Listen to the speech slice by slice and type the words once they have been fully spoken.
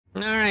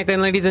Alright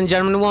then, ladies and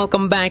gentlemen,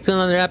 welcome back to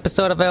another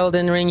episode of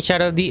Elden Ring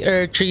Shadow of the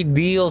Erdtree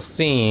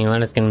DLC.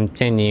 Let us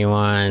continue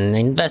on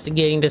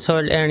investigating this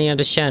whole area of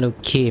the Shadow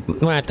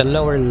Keep. We're at the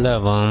lower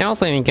level.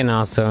 Hopefully we can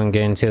also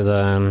get into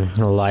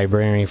the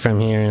library from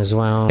here as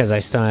well, because I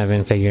still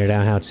haven't figured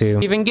out how to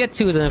even get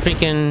to the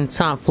freaking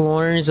top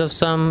floors of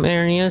some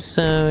areas.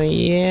 So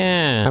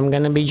yeah, I'm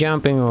gonna be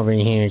jumping over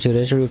here to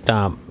this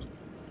rooftop.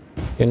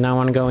 Do not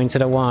want to go into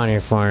the water,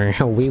 for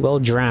we will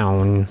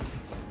drown.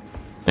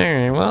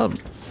 Alright, well,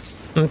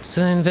 let's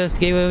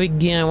investigate what we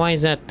get. Why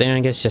is that there?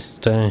 I guess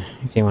just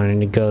if you wanted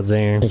to go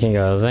there, you can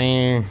go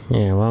there.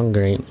 Yeah, well,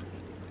 great.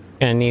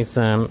 Gonna need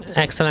some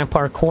excellent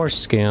parkour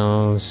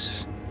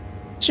skills.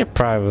 Should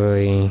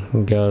probably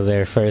go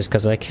there first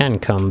because I can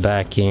come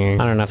back here.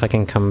 I don't know if I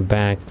can come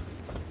back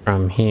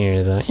from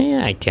here though.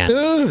 Yeah, I can.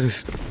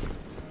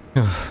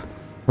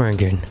 We're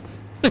good.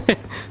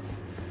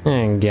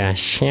 Oh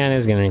gosh, yeah,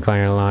 this is gonna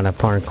require a lot of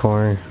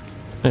parkour.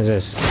 What is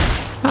this?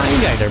 Oh,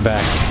 you guys are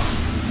back.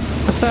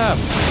 What's up?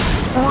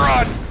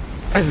 Run!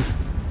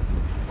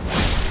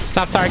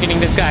 Stop targeting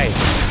this guy.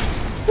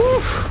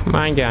 Whew,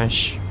 my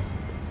gosh.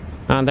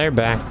 Oh, they're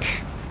back.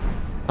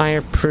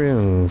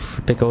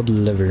 Fireproof. Pickled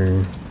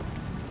liver.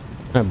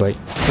 Oh boy.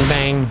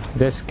 Bang.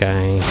 This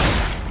guy.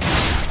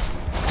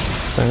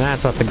 So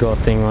that's what the gold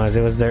thing was.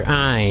 It was their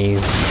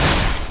eyes.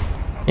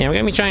 Yeah, we're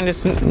gonna be trying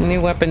this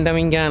new weapon that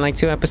we got like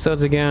 2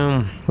 episodes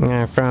ago.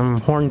 From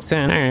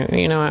Hornton. Alright,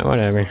 you know what?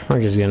 Whatever.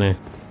 We're just gonna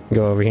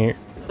go over here.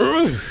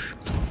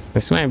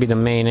 This might be the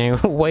main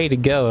way to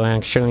go,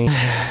 actually.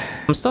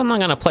 I'm still not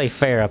gonna play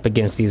fair up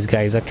against these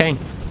guys, okay?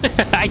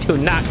 I do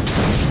not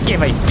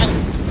give a...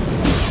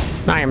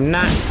 I am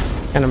not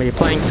gonna be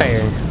playing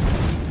fair.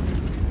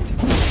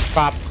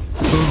 Bop,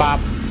 bop,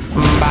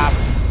 bop.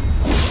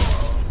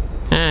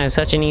 Ah,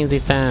 such an easy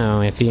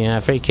foul if you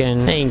have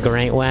freaking a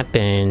great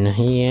weapon.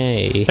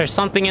 Yay. There's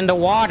something in the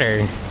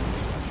water.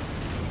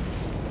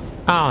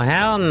 Oh,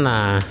 hell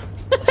nah.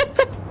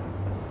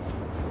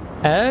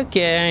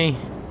 Okay.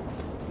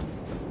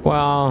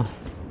 Well,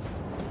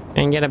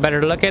 and get a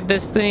better look at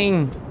this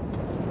thing.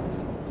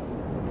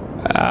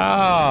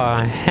 Oh,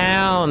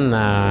 hell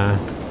nah.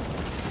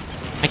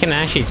 I can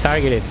actually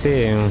target it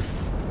too.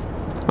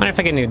 I wonder if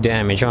I can do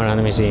damage. Hold on,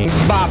 let me see.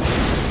 Bop!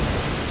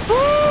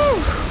 Woo!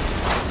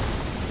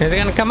 Is it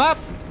gonna come up?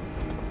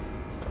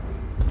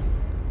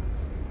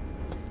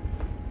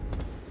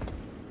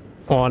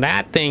 Well,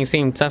 that thing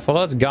seemed tough.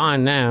 Well, it's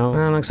gone now.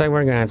 Looks like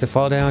we're gonna have to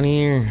fall down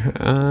here.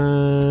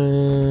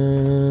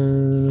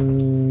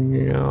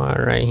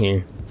 Right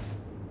here.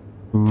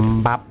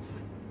 Bop.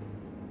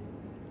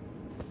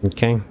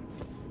 Okay.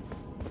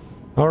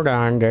 Hold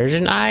on, there's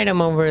an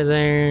item over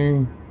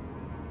there.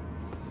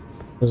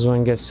 This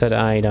one gets said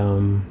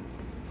item.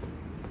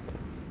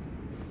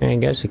 I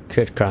guess we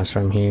could cross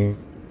from here.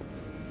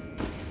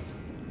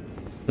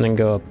 And then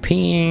go up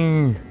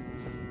here.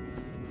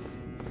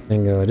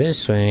 Then go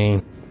this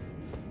way.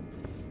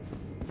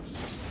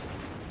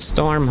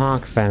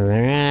 Stormhawk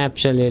feather,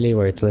 absolutely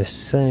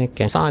worthless.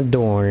 Okay. Saw a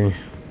door.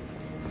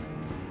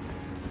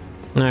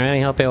 I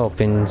really hope it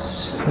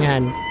opens.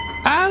 Yeah.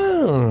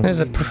 Oh!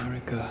 There's a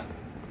America,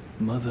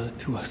 mother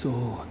to us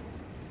all,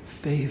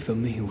 favor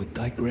me with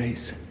thy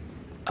grace.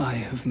 I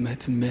have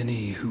met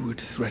many who would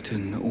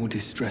threaten or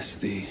distress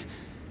thee,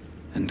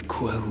 and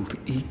quelled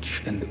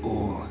each and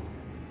all.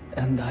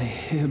 And I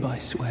hereby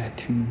swear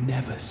to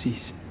never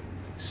cease.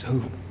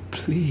 So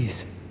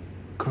please,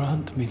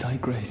 grant me thy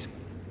grace.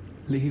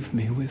 Leave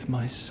me with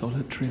my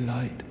solitary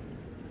light.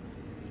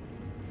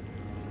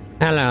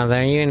 Hello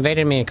there, you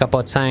invaded me a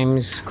couple of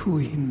times.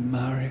 Queen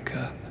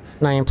Marika,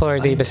 I implore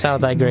thee, bestow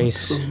thy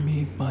grace.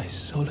 Me my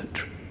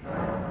solitary.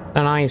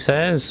 And all he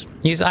says,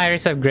 use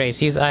Iris of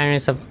Grace, use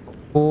Iris of...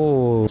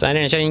 Ooh. So I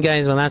didn't show you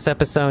guys in the last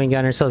episode, we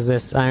got ourselves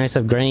this Iris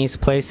of Grace,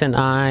 place an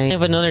eye. We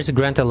have another to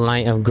grant the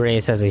light of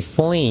grace as a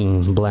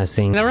fleeing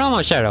blessing. In the realm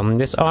of Shadow,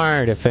 this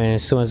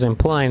artifice was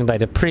employed by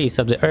the priests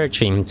of the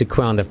Erdtree to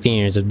quell the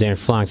fears of their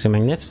flocks of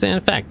magnificent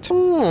effect.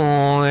 Ooh,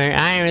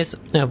 Iris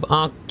of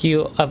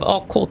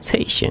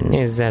occultation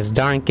is as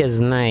dark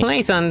as night.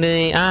 Place on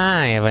the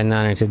eye of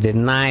another to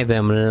deny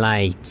them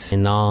light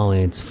in all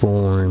its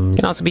forms.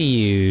 Can also be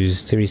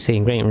used to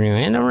receive great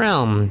ruin in the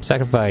realm.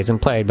 Sacrifice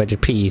employed by the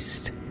priest.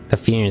 The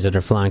fears of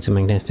their flocks are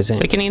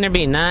magnificent. We can either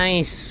be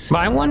nice, but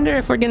I wonder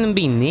if we're gonna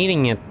be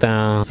needing it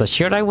though. So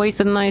should I waste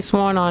a nice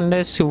one on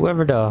this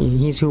whoever though?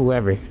 He's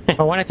whoever.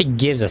 Or what if he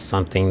gives us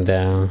something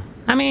though?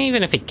 I mean,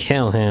 even if we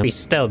kill him, we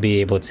still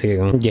be able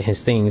to get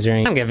his things,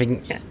 right? I'm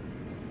giving...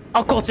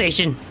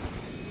 occultation!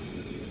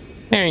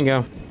 There you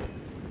go.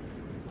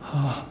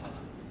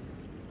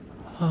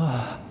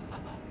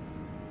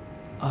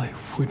 I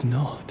would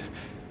not.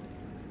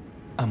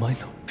 Am I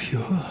not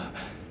pure?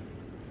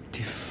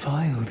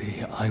 Defile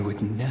thee I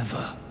would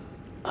never.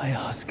 I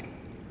ask,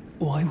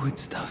 why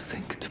wouldst thou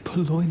think to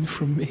purloin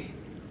from me?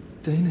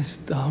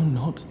 Deignest thou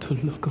not to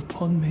look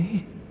upon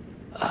me?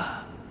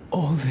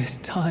 All this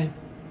time,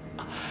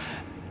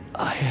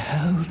 I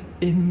held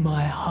in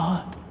my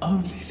heart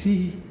only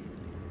thee.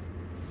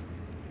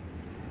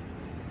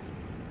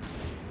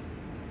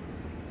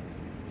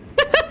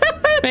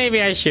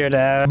 Maybe I should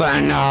have.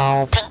 But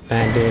no.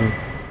 I did.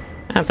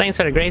 Oh, thanks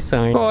for the grace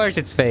stone. Of course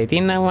it's faith.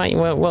 You know what?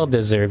 Well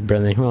deserved,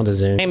 brother. Well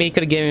deserved. Maybe he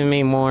could have given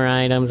me more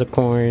items, of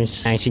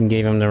course. I actually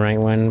gave him the right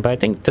one. But I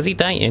think, does he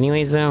die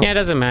anyways, though? Yeah, it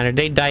doesn't matter.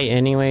 They die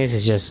anyways.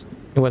 It's just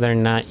whether or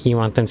not you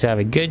want them to have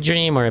a good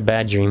dream or a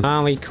bad dream.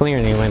 Oh, we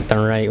clearly went the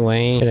right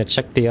way. Gotta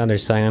check the other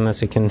side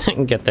unless we can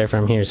get there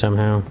from here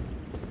somehow.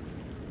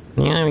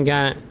 Yeah, we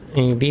got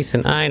a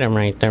decent item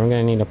right there. We're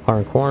gonna need a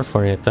parkour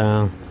for it,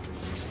 though.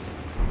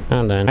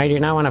 Hold on. I do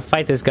not want to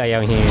fight this guy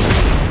out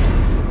here.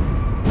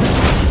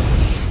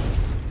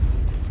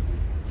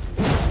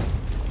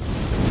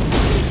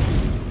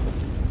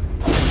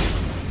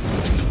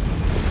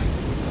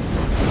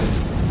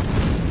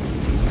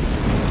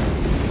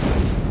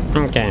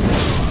 Okay.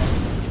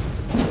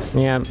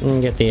 Yeah,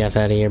 get the F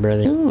out of here,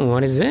 brother. Ooh,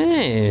 what is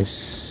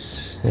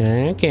this?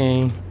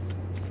 Okay.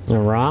 The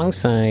wrong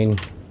side.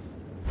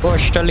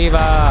 Push the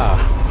lever!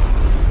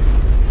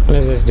 What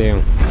does this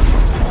do?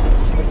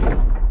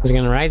 Is it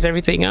gonna rise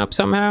everything up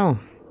somehow?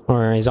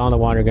 Or is all the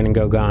water gonna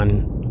go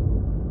gone?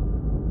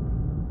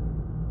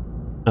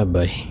 Oh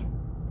boy.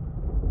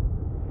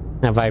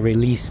 Have I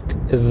released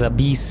the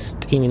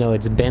beast even though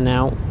it's been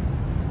out?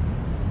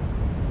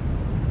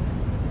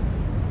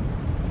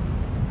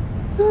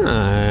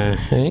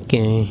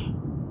 Okay.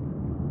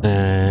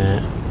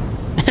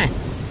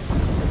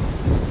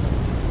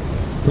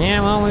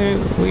 Yeah, well,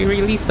 we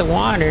released the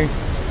water.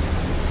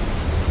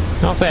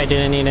 Hopefully I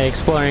didn't need to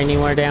explore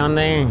anywhere down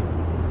there.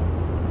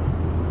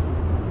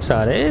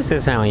 So this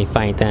is how we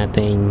fight that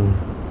thing.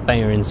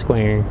 Fair and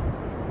square.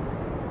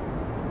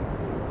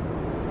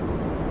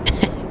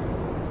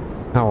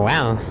 Oh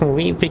wow,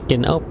 we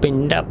freaking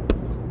opened up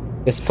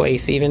this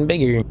place even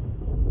bigger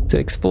to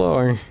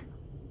explore.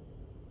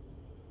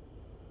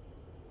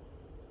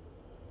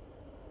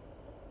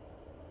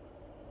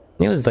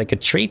 It was like a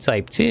tree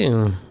type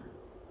too.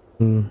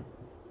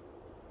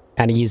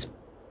 How to use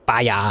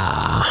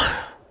fire.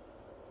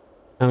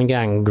 Oh, we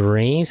got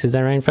grace. Is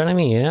that right in front of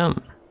me? Yeah.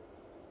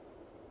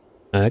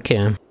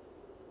 Okay.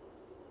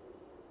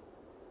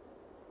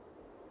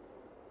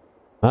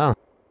 Well.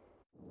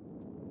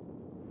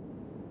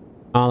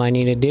 All I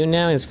need to do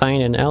now is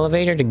find an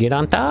elevator to get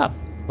on top.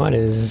 What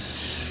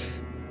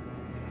is...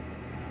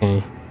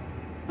 Okay.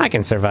 I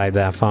can survive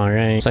that far,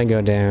 right? So I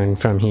go down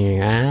from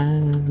here.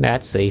 Ah,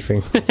 that's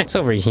safer. It's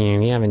over here.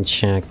 We haven't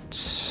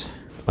checked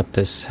what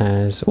this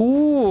has.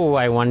 Ooh,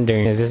 I wonder.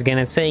 Is this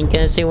gonna take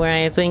us to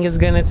where I think it's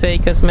gonna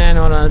take us, man?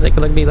 Hold on, let's take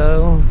a look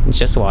below. It's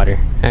just water.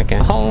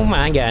 Okay. Oh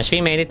my gosh, we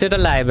made it to the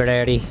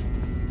library.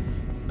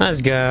 Let's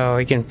go.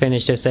 We can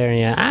finish this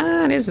area.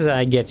 Ah, this is how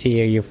I get to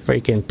you, you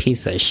freaking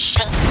piece of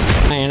shit.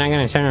 You're not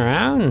gonna turn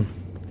around?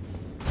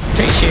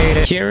 Appreciate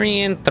it.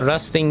 Curian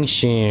thrusting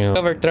shield.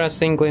 Over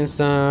thrusting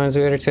glintstones,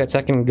 wielded to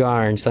attack and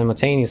guard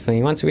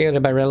simultaneously. Once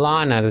wielded by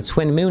Radahn, the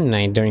twin moon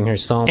knight, during her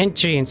soul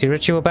entry into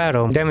ritual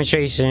battle.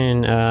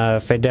 Demonstration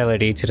of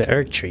fidelity to the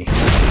Erdtree.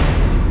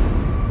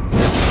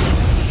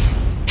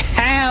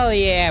 Hell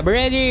yeah,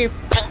 brother!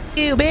 Fuck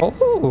you, bitch!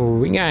 Oh,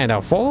 we got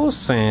a full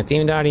set.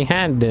 Even though I already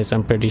had this,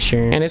 I'm pretty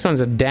sure. And this one's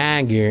a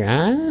dagger.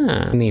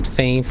 Ah, need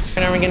faith.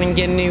 When are we gonna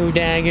get new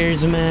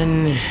daggers,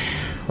 man?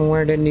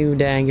 Where the new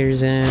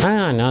daggers at?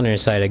 Ah, another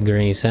side of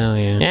grace. Hell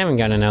yeah. I haven't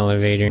got an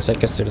elevator.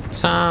 Take us to the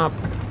top.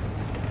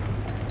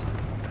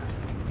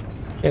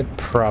 It'd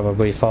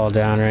probably fall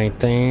down right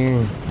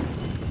there.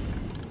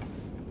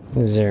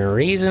 Is there a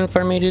reason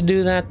for me to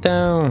do that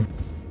though?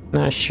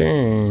 Not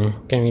sure.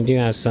 Okay, we do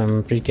have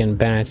some freaking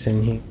bats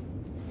in here.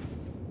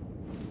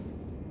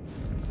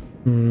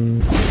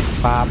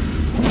 Bop.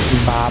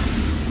 Bop.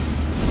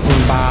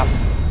 Bop.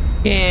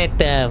 Get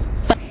the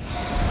fuck.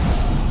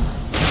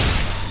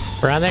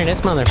 Brother, this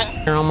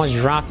motherfucker almost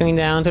dropped me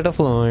down to the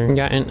floor.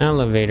 Got an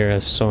elevator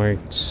of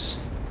sorts.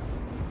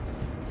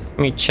 Let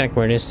me check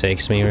where this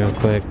takes me real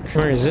quick.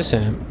 Where is this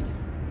at?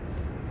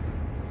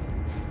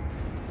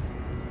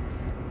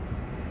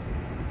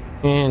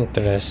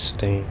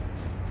 Interesting.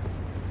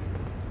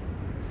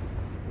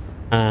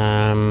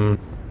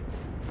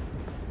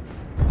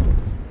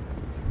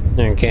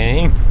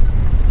 Okay.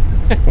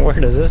 Where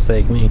does this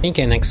take me? We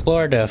can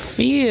explore the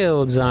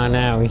fields on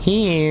out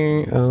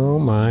here. Oh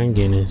my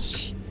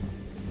goodness.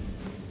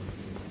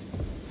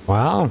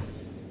 Wow.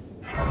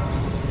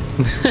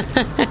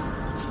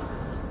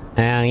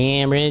 Hell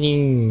yeah,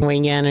 brother. We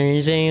got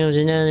ourselves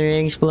another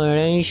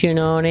exploration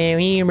on out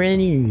here,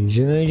 brothers.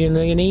 Would you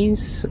look at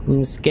this?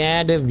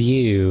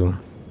 Scadutree.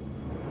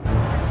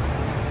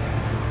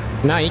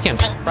 No, you can.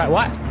 What?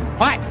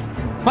 What?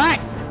 What?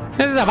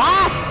 This is a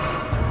boss?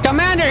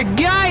 Commander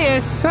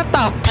Gaius! What the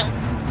f?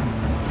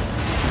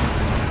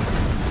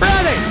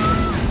 Brother!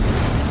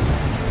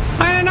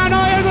 I did not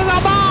know this was a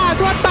boss!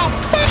 What the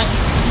fuck?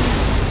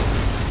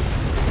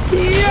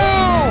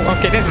 Yo!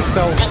 Okay, this is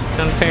so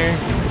unfair.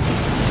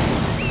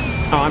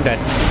 Oh, I'm dead.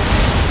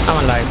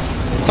 I'm alive.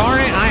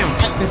 Torrent, I am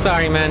fucking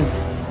sorry, man.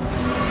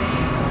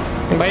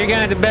 But you're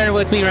gonna have to bear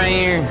with me right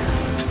here.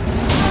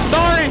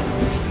 Torrent!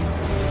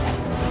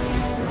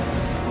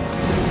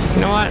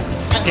 You know what?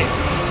 Fuck it.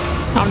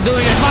 I'm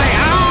doing it my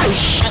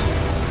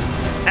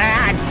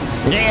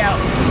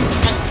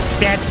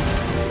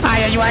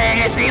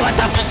wanted to see what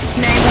the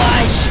name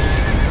was.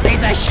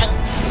 Piece of shit.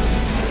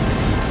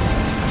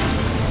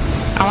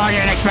 I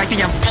wasn't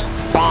expecting a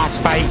boss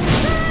fight.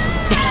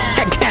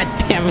 God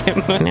damn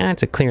it. Now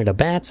to clear the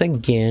bats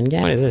again.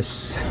 Yeah. What is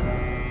this?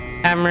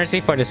 Have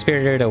mercy for the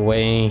spirited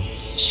away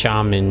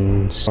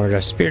shamans. Or the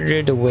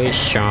spirited away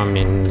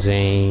shamans,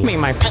 eh? Give me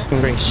my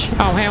fucking grace.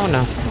 Oh, hell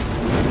no.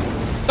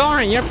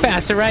 Dorian, you're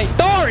faster, right?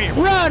 Dorian,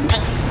 run!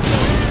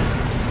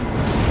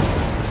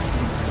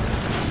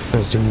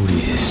 Let's do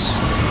this.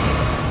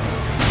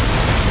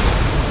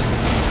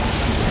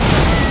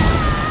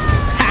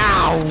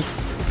 Ow!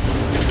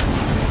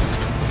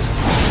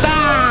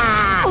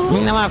 Stop!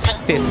 You know what?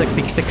 Fuck this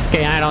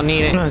 66k. I don't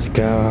need it. Let's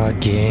go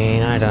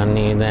again. I don't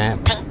need that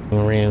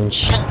fucking rune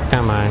shit.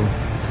 Come on.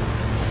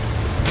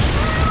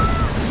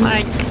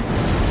 Like.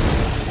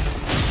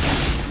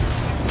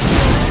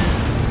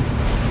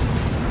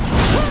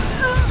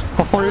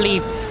 Holy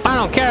f— I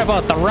don't care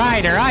about the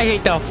rider. I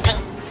hate the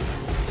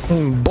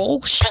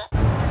bullshit.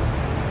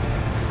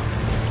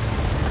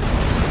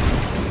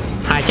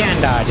 I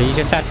can dodge it. You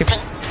just have to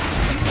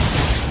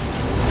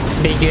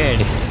be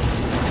good.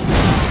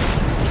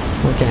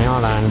 Okay,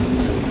 hold on.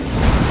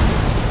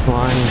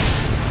 One.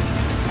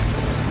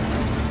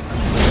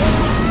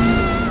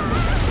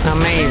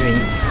 Amazing.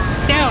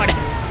 Dude!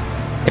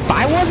 If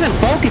I wasn't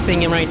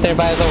focusing him right there,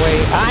 by the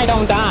way, I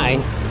don't die.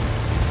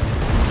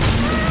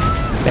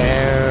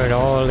 Dude,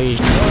 holy sh—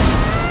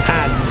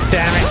 God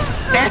damn it.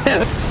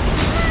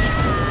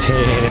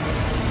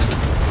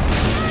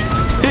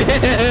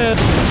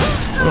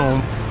 Oh.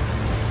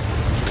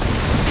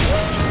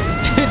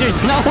 Dude,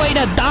 there's no way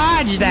to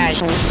dodge that.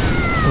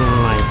 Oh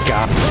my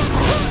god.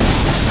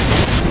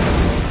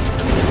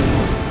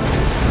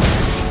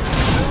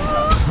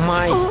 Oh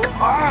my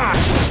god.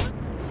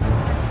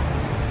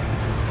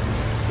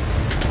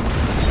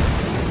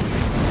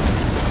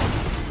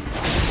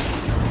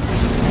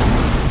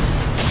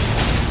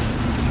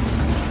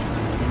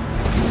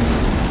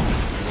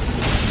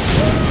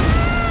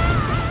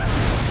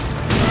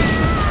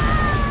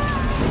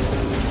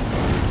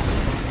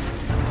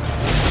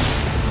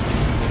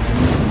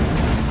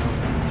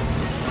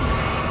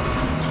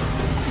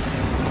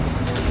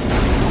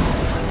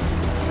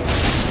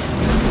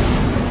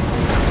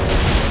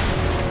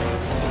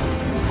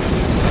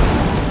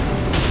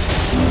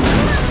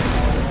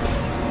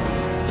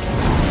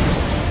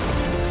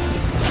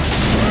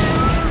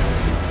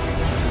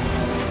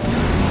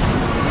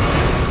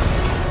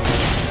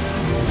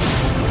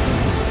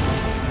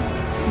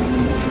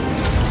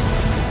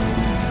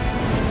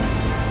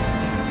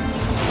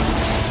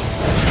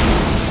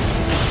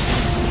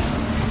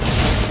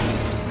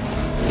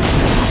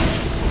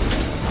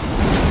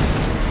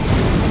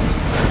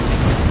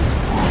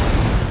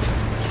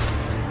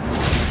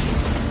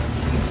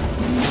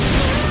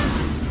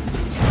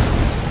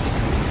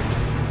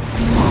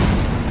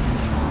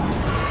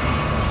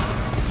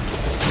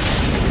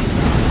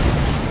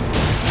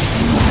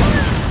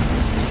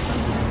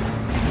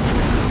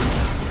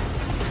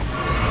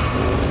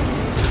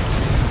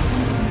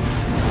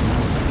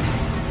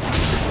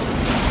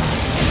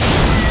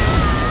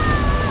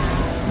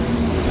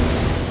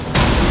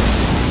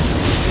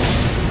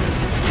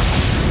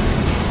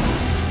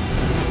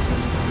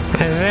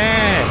 Is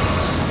this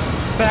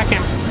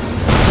second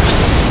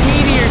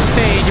meteor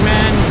stage,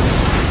 man?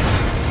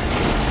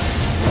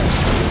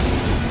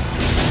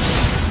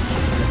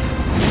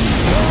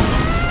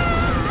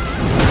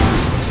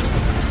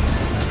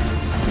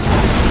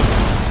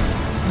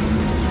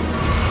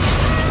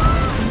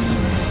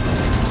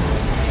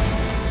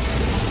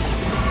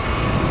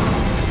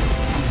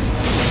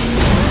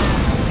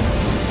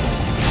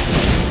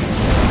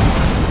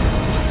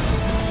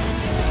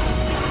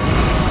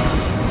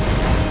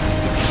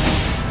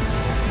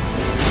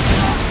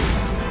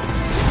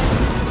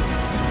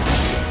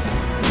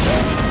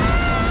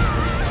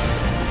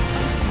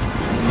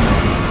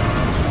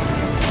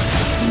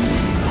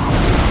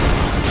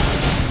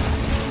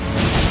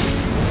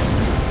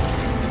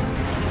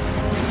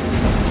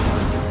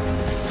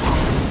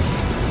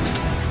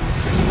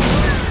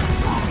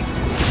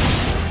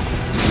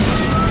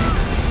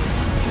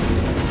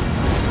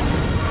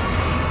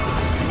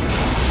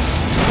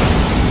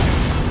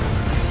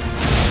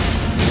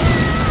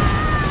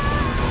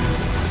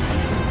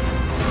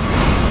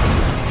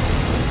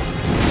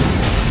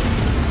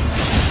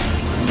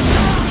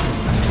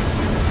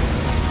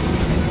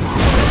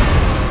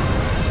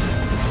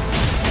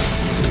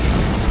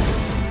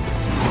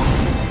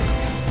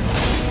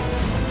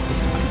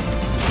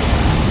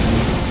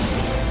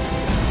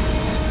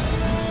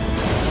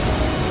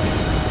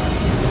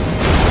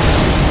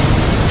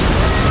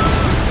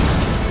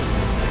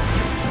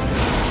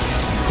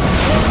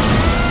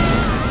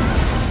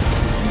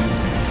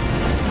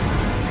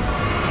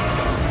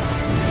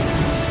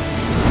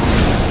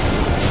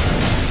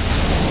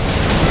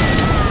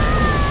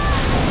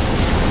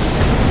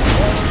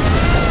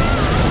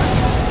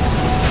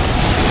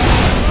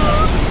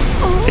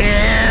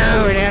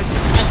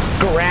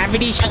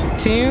 Gravity shit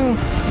too.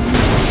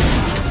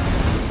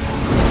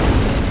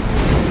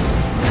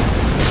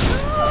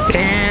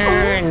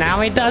 how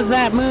he does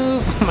that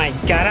move? Oh my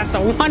god, that's a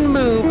one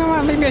move. You know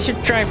what? Maybe I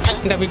should try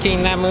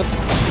WTing that move.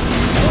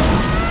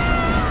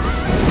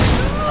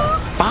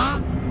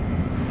 Fuck.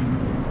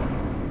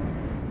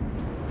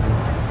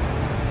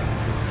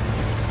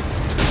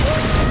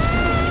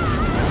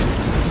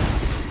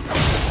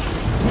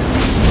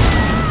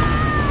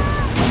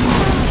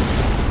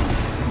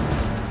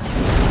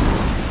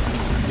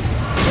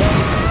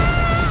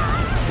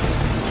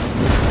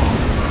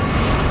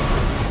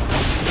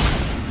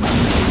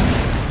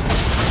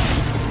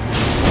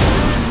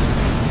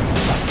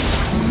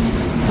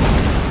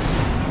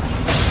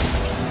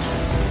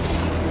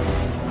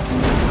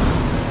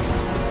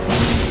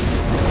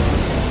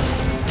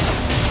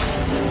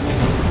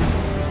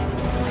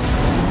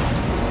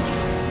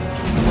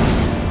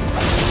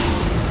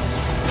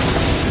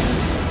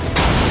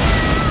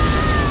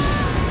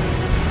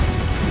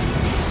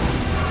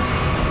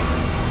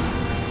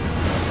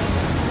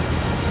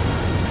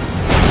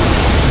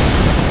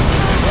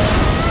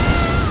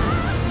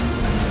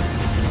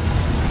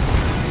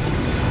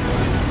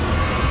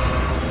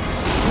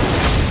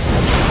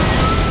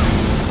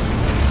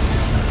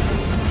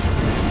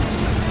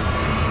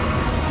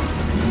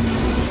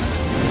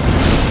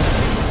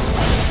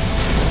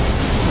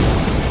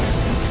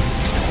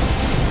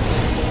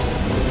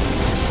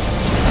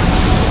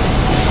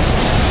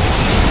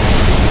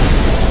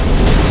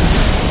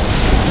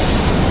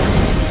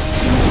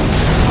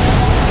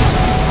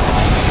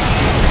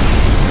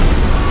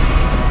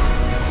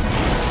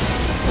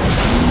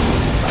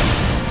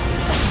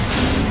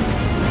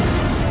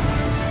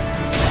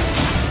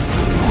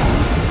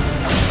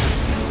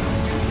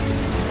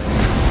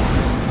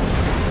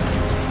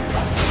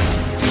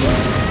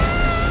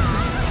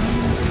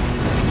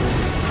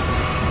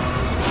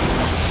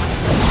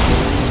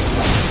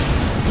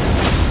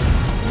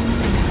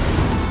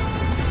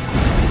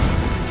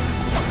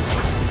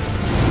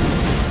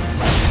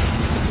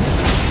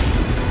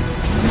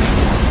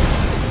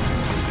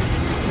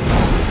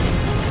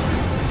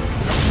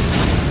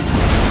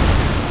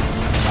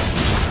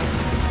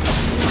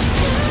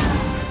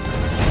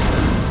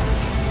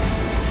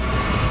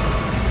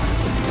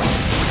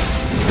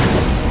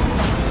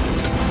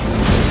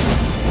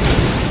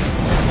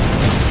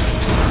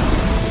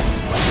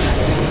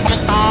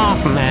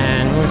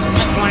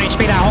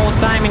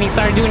 Time and he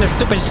started doing a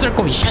stupid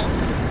circle shit.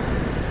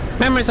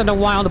 Members of the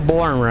Wild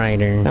Boar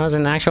Rider. That was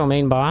an actual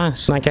main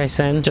boss. Like I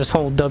said, just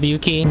hold W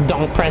key.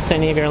 Don't press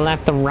any of your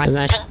left or right.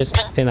 That shit is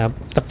f***ing up.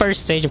 The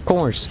first stage, of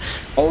course.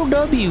 Hold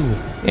W.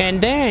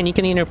 And then you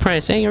can either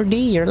press A or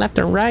D, or left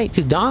or right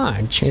to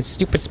dodge. It's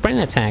stupid sprint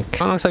attack.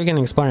 Well, looks like we can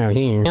explore out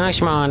here. It looks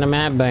small on the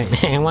map, but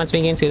once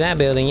we get into that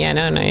building, yeah,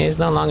 no, it's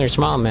no longer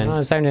small, man. Well,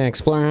 it's time to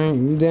explore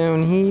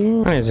down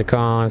here. What is it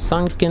called?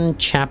 Sunken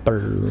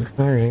Chapel.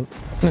 Alright.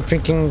 The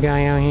freaking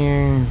guy out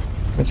here.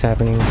 What's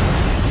happening?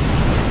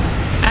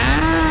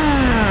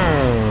 Ow!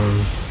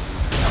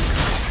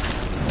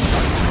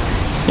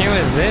 It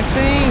was this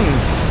thing?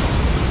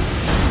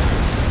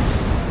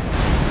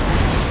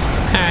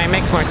 Alright,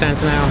 makes more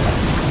sense now.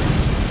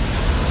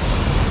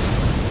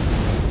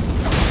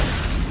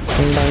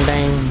 Bang, bang,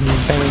 bang,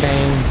 bang,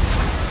 bang.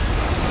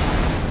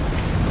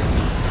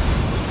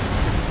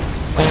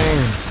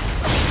 Bang.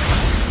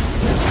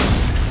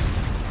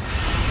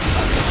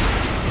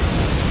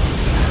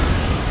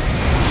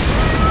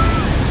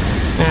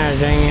 Ah,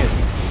 dang it.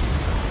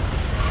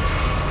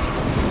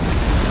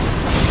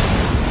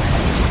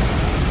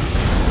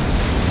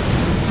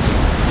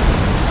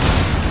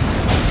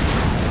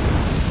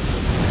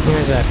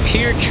 There's a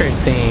putrid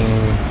thing.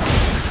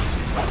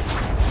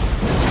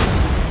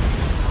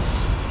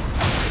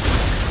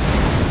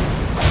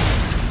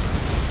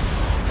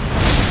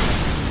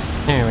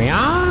 There we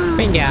are.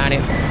 We got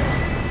it.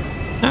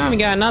 Oh, we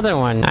got another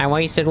one. I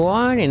wasted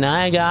one and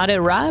I got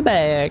it right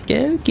back.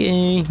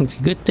 Okay. It's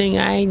a good thing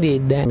I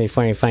did that.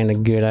 Before I find the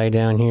good eye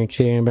down here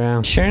too,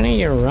 bro.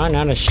 Surely you run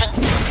out of shit.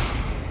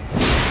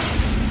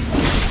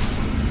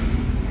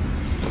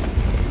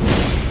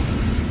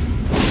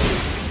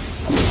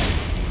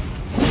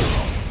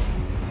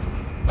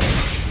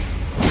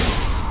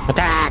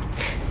 Attack!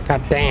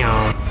 God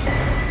damn.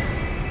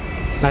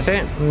 That's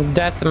it.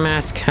 Death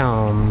Mask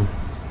Helm.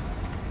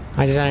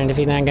 I just had to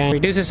defeat that guy.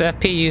 Reduces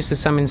FP used to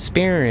summon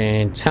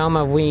spirits. Helm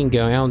of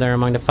Wingo, Elder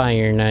among the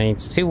Fire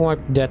Knights. 2 warp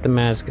Death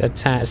Mask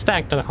attack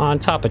stacked on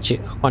top of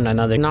one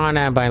another. Not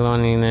out by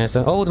loneliness.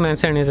 The old man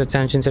turned his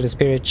attention to the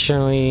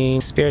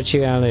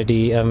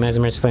spirituality of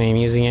Mesmer's flame,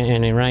 using it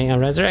in a rite of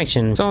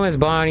resurrection. Soulless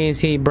bodies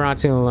he brought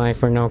to life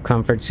for no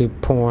comfort to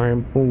poor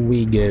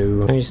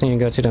Wingo. I just need to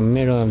go to the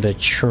middle of the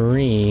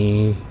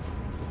tree.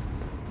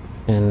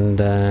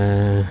 And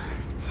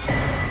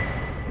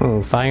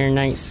oh, Fire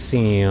Knight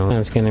Seal.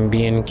 That's gonna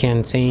be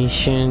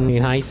incantation.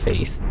 Need high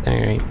faith.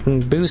 Alright.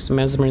 Boost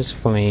Mesmer's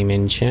flame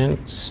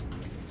enchant.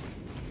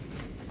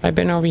 I've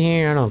been over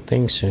here? I don't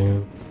think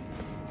so.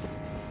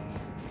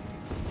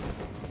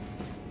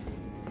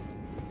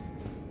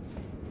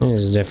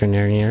 This is a different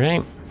area,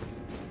 right?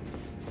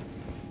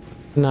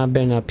 Not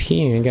been up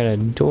here. Got a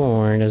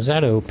door. Does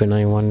that open,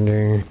 I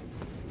wonder?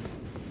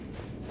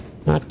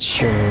 Not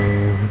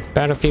sure.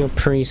 Battlefield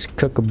Priest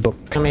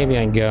Cookbook. Maybe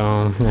I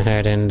go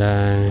ahead and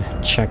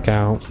check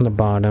out the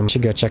bottom.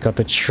 Should go check out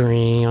the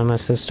tree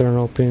unless this door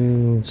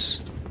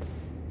opens.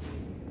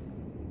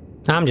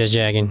 I'm just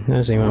jagging.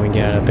 Let's see what we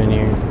got up in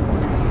here.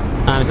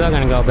 I'm still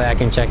gonna go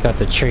back and check out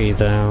the tree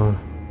though.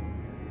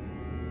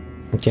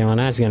 Okay, well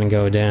that's gonna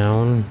go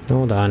down.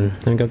 Hold on.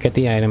 Let me go get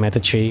the item at the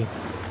tree.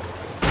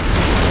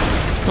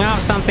 Oh,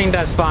 something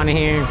does spawn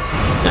here.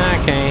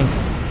 Okay.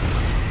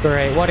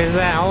 Great. What is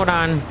that? Hold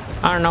on.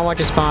 I don't know what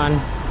just spawned.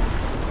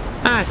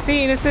 Ah,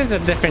 see, this is a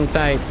different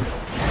type.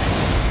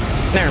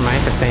 Never mind,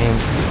 it's the same.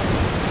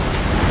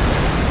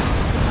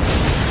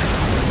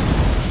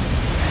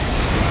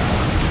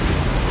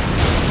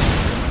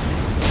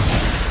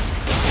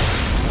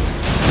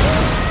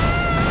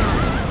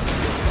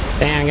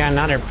 Damn, I got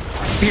another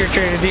pure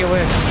tree to deal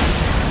with.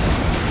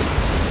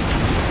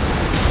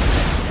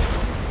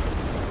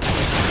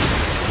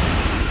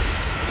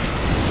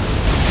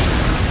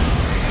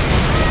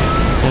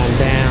 Oh,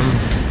 damn.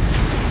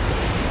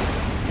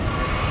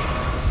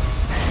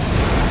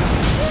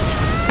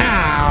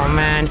 Oh,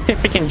 man. It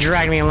freaking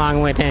dragged me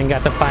along with it and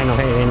got the final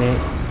hit in it.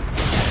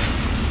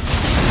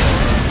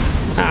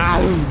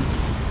 Ow.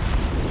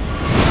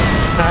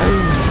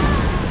 Ow.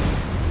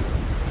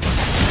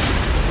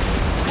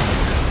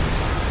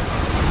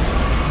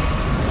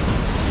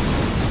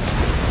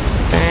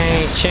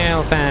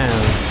 Chill, fam.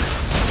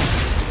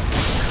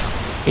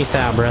 Peace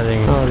out, brother.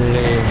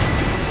 Holy.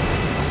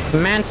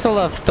 Mantle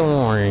of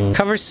Thorn.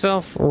 Cover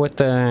yourself with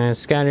the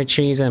scattered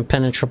trees and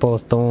penetrable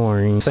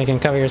thorns. So you can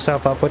cover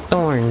yourself up with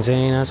thorns,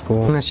 eh? That's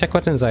cool. Let's check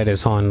what's inside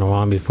this hole in the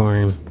wall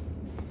before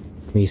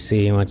we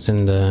see what's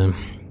in the...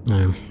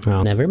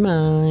 well, never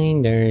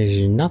mind.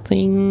 There's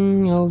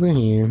nothing over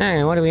here.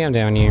 Alright, what do we have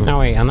down here? Oh,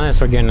 wait,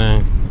 unless we're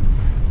gonna...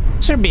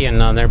 Should be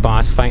another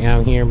boss fight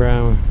out here,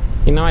 bro.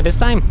 You know what, this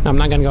time, I'm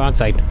not gonna go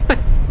outside.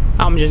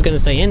 I'm just gonna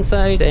stay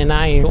inside, and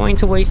I'm going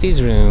to waste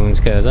these runes,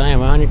 because I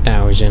have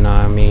 100,000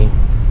 on me.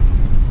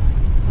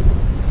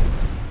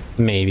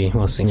 Maybe,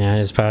 we'll see. Yeah,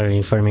 it's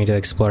probably for me to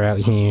explore out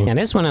here. Yeah,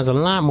 this one has a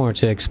lot more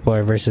to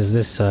explore versus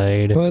this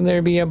side. Will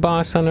there be a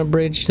boss on a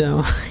bridge,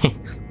 though?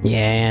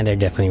 Yeah, there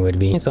definitely would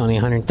be. It's only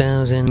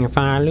 100,000. If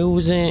I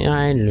lose it,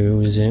 I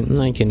lose it.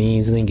 I can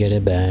easily get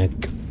it back.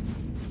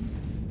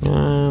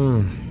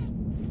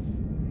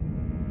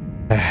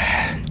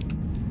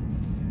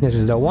 This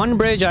is the one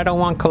bridge I don't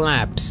want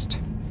collapsed.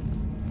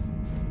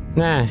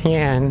 Nah,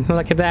 yeah,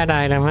 look at that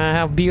item.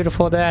 How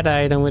beautiful that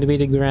item would be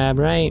to grab,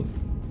 right?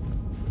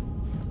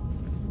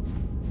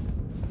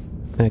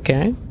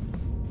 Okay.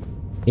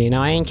 You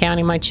know, I ain't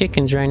counting my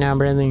chickens right now,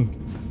 brother.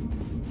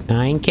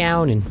 I ain't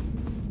counting.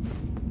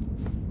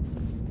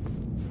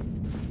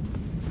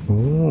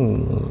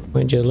 Ooh,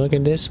 would you look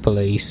at this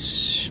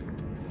place?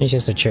 It's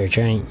just a church,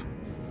 right?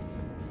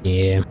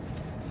 Yeah.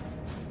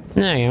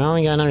 No, you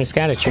only got another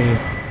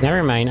Scadutree.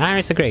 Never mind.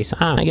 Iris of Grace.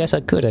 Ah, I guess I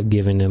could have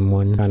given him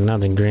one.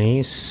 Another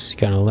Grace.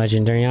 Got a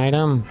legendary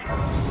item.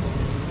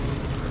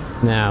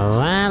 Now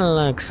that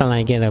looks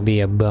like it'll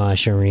be a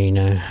boss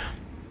arena.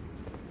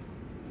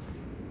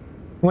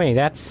 Wait,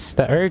 that's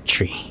the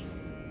Erdtree.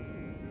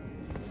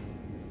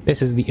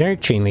 This is the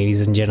Erdtree,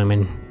 ladies and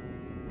gentlemen.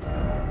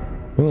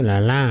 Ooh la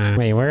la.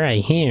 Wait, we're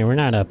right here. We're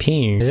not up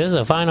here. Is this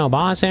the final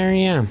boss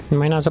area?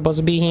 Am I not supposed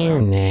to be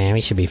here? Nah,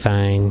 we should be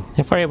fine.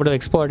 If we're able to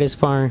explore this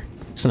far,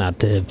 it's not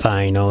the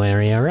final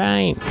area,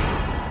 right?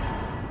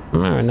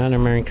 Oh, another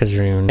America's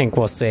Rune. I think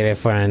we'll save it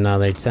for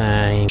another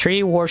time.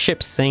 Tree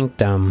Worship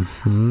Sanctum.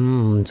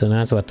 So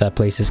that's what that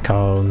place is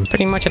called.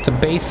 Pretty much at the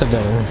base of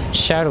the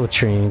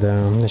Scadutree,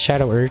 though. The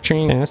Shadow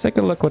Erdtree. Yeah, let's take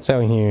a look what's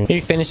out here. If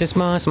we finish this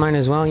boss, might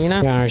as well, you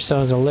know? Got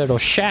ourselves a little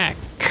shack.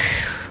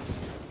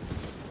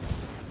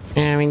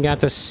 And we got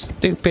this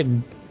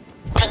stupid...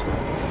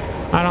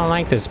 I don't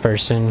like this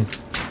person.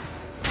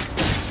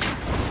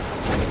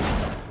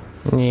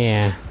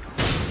 Yeah.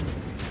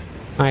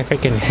 I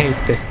freaking hate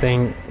this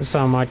thing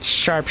so much.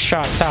 Sharp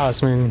shot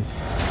talisman.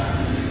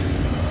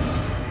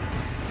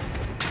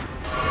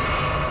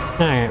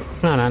 Alright,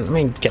 hold on. Let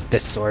me get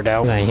this sword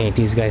out. I hate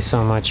these guys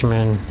so much,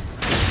 man.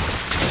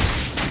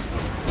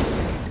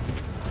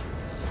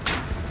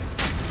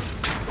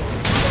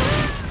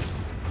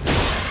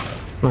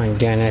 My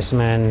goodness,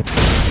 man.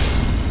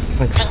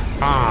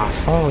 Like,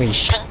 off. Holy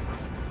shit.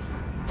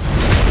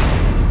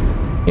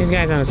 These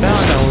guys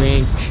themselves are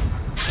weak.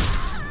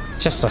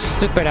 Just a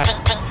stupid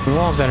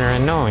wolves that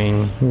are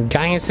annoying.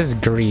 Gaius's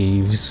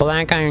greaves.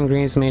 Black iron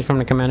greaves made from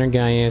the commander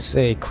Gaius.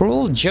 A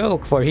cruel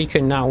joke, for he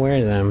could not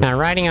wear them. Now,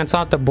 riding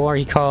atop the boar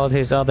he called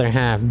his other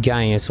half,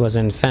 Gaius was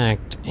in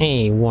fact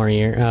a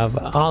warrior of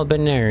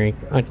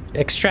Albinaric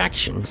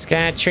extraction.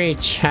 Scadutree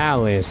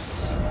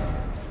Chalice.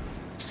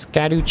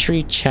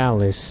 Scadutree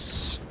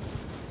Chalice.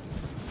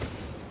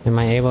 Am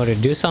I able to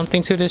do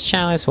something to this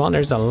chalice? Well,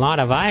 there's a lot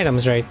of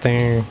items right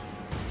there.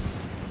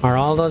 Are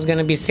all those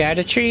gonna be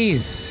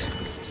Scadutrees?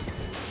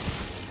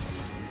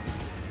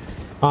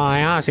 Oh,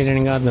 I honestly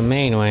didn't go the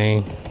main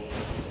way.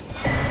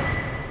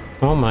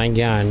 Oh my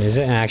god, is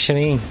it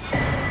actually?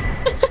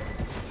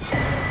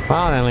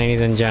 Well then,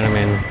 ladies and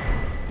gentlemen,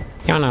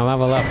 You wanna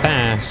level up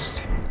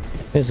fast?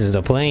 This is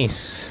the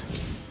place.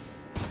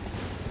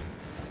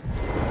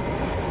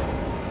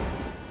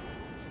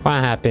 What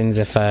happens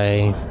if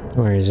I...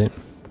 Where is it?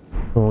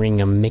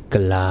 Ring a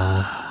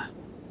Mikola.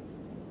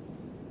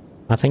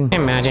 Nothing?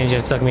 Imagine it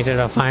just took me to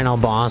the final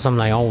boss. I'm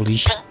like, holy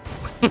shit.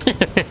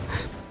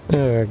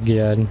 Oh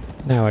god.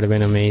 That would have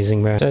been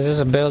amazing, bro. So is this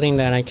a building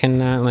that I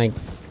cannot, like,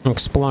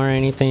 explore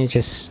anything?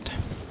 Just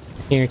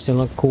here to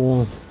look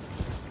cool?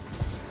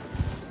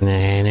 Nah,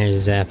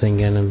 there's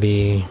definitely gonna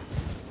be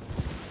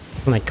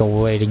like a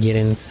way to get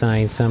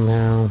inside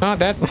somehow. Oh,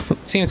 that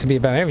seems to be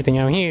about everything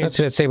out here. Go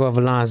to the table of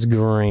lost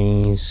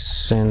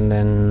grace and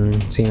then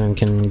see if I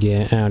can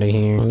get out of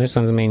here. Well, this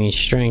one's mainly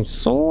strength.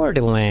 Sword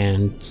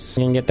lance.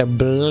 You can get the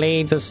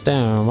blades of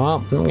stone.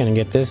 Well, I'm gonna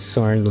get this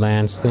sword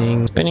lance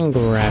thing. Spinning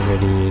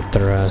gravity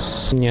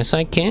thrust. Yes,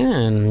 I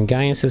can.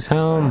 Gaius'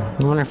 helm.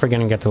 I wonder if we're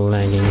gonna get the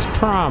leggings.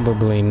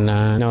 Probably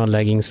not. No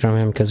leggings from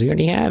him because we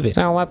already have it.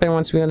 So a weapon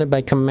once wielded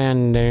by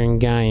Commander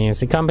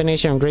Gaius. A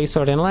combination of great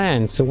sword and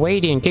lance.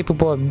 Weighty and capable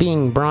of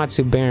being brought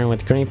to bear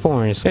with great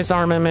force. This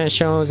armament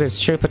shows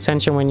its true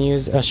potential when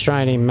used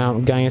astride a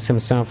mount. Gaius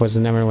himself was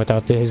never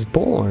without his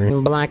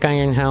board. Black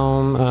iron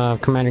helm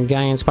of Commander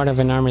Gaius, part of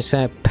an armor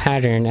set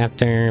pattern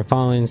after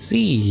fallen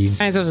seeds.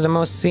 Gaius was the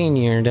most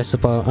senior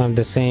disciple of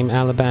the same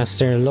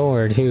alabaster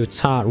lord who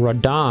taught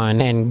Radahn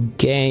and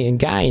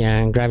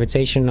Gaia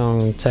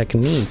gravitational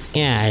technique.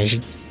 Yeah,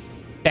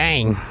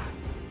 dang.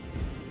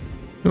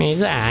 I mean,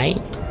 he's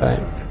alright, but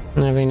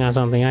maybe not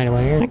something I'd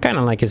wear. I kind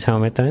of like his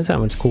helmet though. His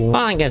helmet's cool.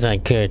 Well, I guess I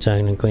could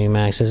technically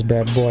max this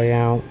bad boy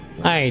out.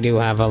 I do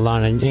have a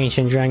lot of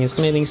ancient dragon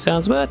smithing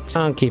sounds, but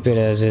I'll keep it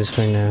as is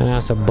for now. And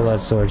also blood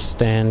sword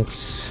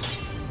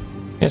stance.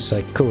 Guess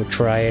I could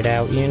try it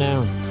out, you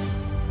know.